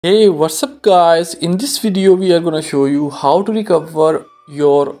Hey, what's up guys? In this video we are gonna show you how to recover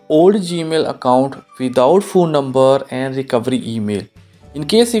your old Gmail account without phone number and recovery email. In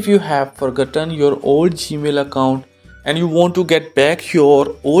case if you have forgotten your old Gmail account and you want to get back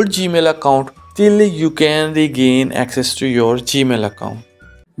your old Gmail account, still you can regain access to your Gmail account.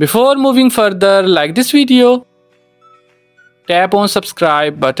 Before moving further, like this video, tap on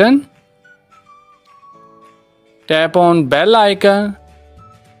subscribe button, tap on bell icon,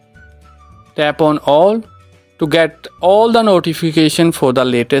 tap on all to get all the notification for the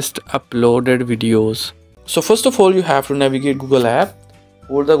latest uploaded videos. So first of all, you have to navigate Google app.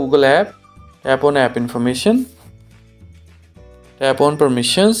 Hold the Google app, tap on app information, tap on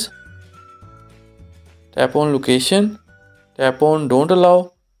permissions, tap on location, tap on don't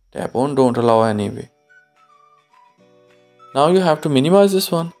allow, tap on don't allow anyway. Now you have to minimize this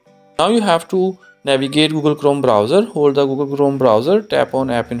one. Now you have to navigate Google Chrome browser. Hold the Google Chrome browser, tap on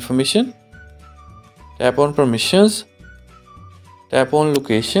app information, tap on permissions, tap on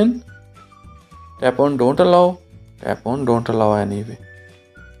location, tap on don't allow, tap on don't allow anyway.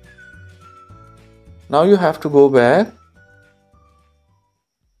 Now you have to go back,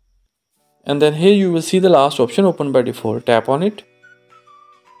 and then here you will see the last option open by default. Tap on it,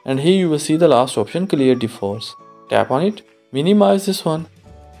 and here you will see the last option clear defaults. Tap on it, minimize this one.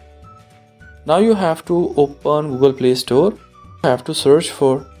 Now you have to open Google Play Store. You have to search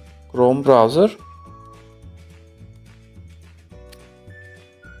for Chrome browser.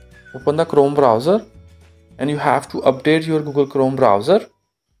 Open the Chrome browser and you have to update your Google Chrome browser.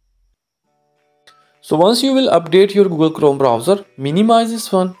 So once you will update your Google Chrome browser, minimize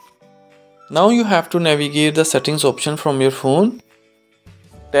this one. Now you have to navigate the settings option from your phone.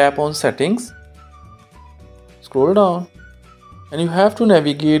 Tap on settings, scroll down, and you have to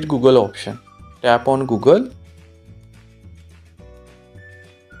navigate Google option. Tap on Google,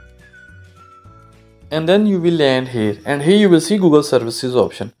 and then you will land here, and here you will see Google services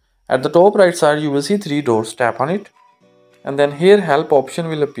option. At the top right side you will see 3 dots. Tap on it, and then here help option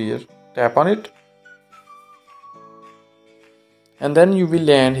will appear. Tap on it, and then you will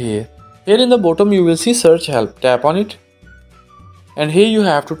land here. Here in the bottom you will see search help. Tap on it, and here you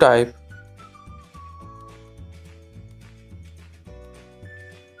have to type.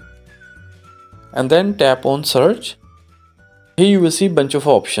 And then tap on search. Here you will see bunch of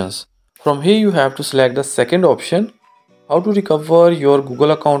options. From here you have to select the second option, how to recover your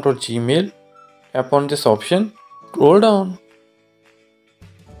Google account or Gmail. Tap on this option, scroll down,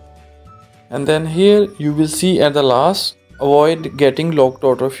 and then here you will see at the last, avoid getting locked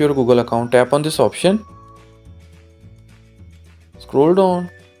out of your Google account. Tap on this option, scroll down,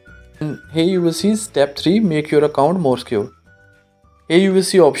 and here you will see step 3, make your account more secure. Here you will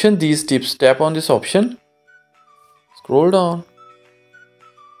see option these tips. Tap on this option, scroll down,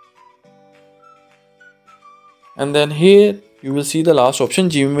 and then here you will see the last option,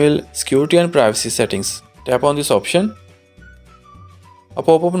 Gmail security and privacy settings. Tap on this option. A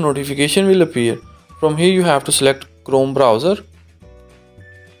pop-up notification will appear. From here you have to select Chrome browser.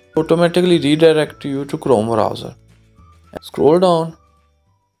 Automatically redirect you to Chrome browser. Scroll down,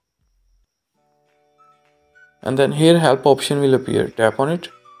 and then here help option will appear. Tap on it,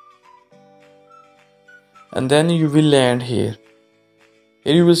 and then you will land here.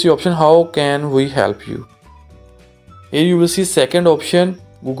 Here you will see option how can we help you. Here you will see second option,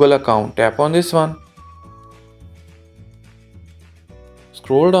 Google account. Tap on this one,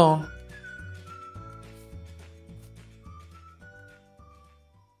 scroll down,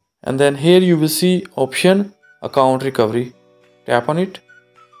 and then here you will see option account recovery. Tap on it,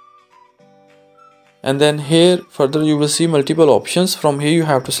 and then here further you will see multiple options. From here you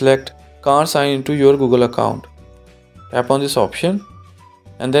have to select can't sign into your Google account. Tap on this option,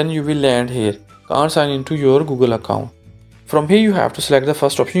 and then you will land here, can't sign into your Google account. From here you have to select the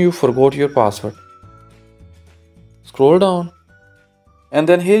first option, you forgot your password. Scroll down, and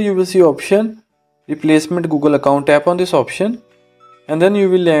then here you will see option replacement Google account. Tap on this option, and then you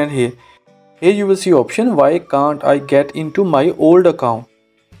will land here. Here you will see option why can't I get into my old account,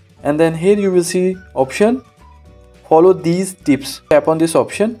 and then here you will see option follow these tips. Tap on this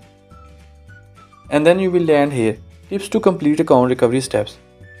option, and then you will land here, tips to complete account recovery steps.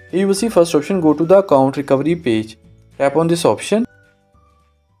 Here you will see first option, go to the account recovery page. Tap on this option,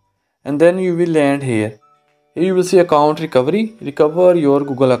 and then you will land here. Here you will see account recovery, recover your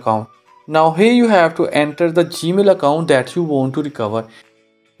Google account. Now here you have to enter the Gmail account that you want to recover.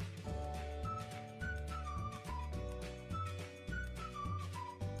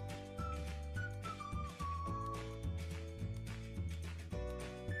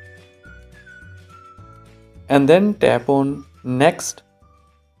 And then tap on next,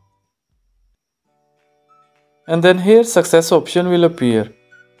 and then here success option will appear.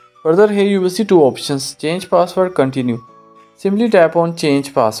 Further, here you will see two options: change password, continue. Simply tap on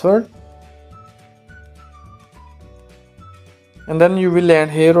change password and then you will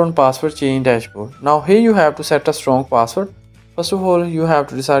land here on password change dashboard. Now here you have to set a strong password. First of all, you have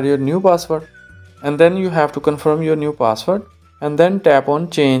to decide your new password and then you have to confirm your new password and then tap on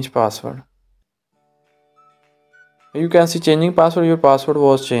change password. You can see changing password, your password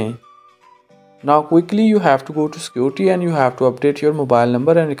was changed. Now quickly you have to go to security and you have to update your mobile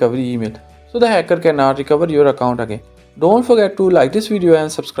number and recovery email so the hacker cannot recover your account again. Don't forget to like this video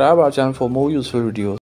and subscribe our channel for more useful videos.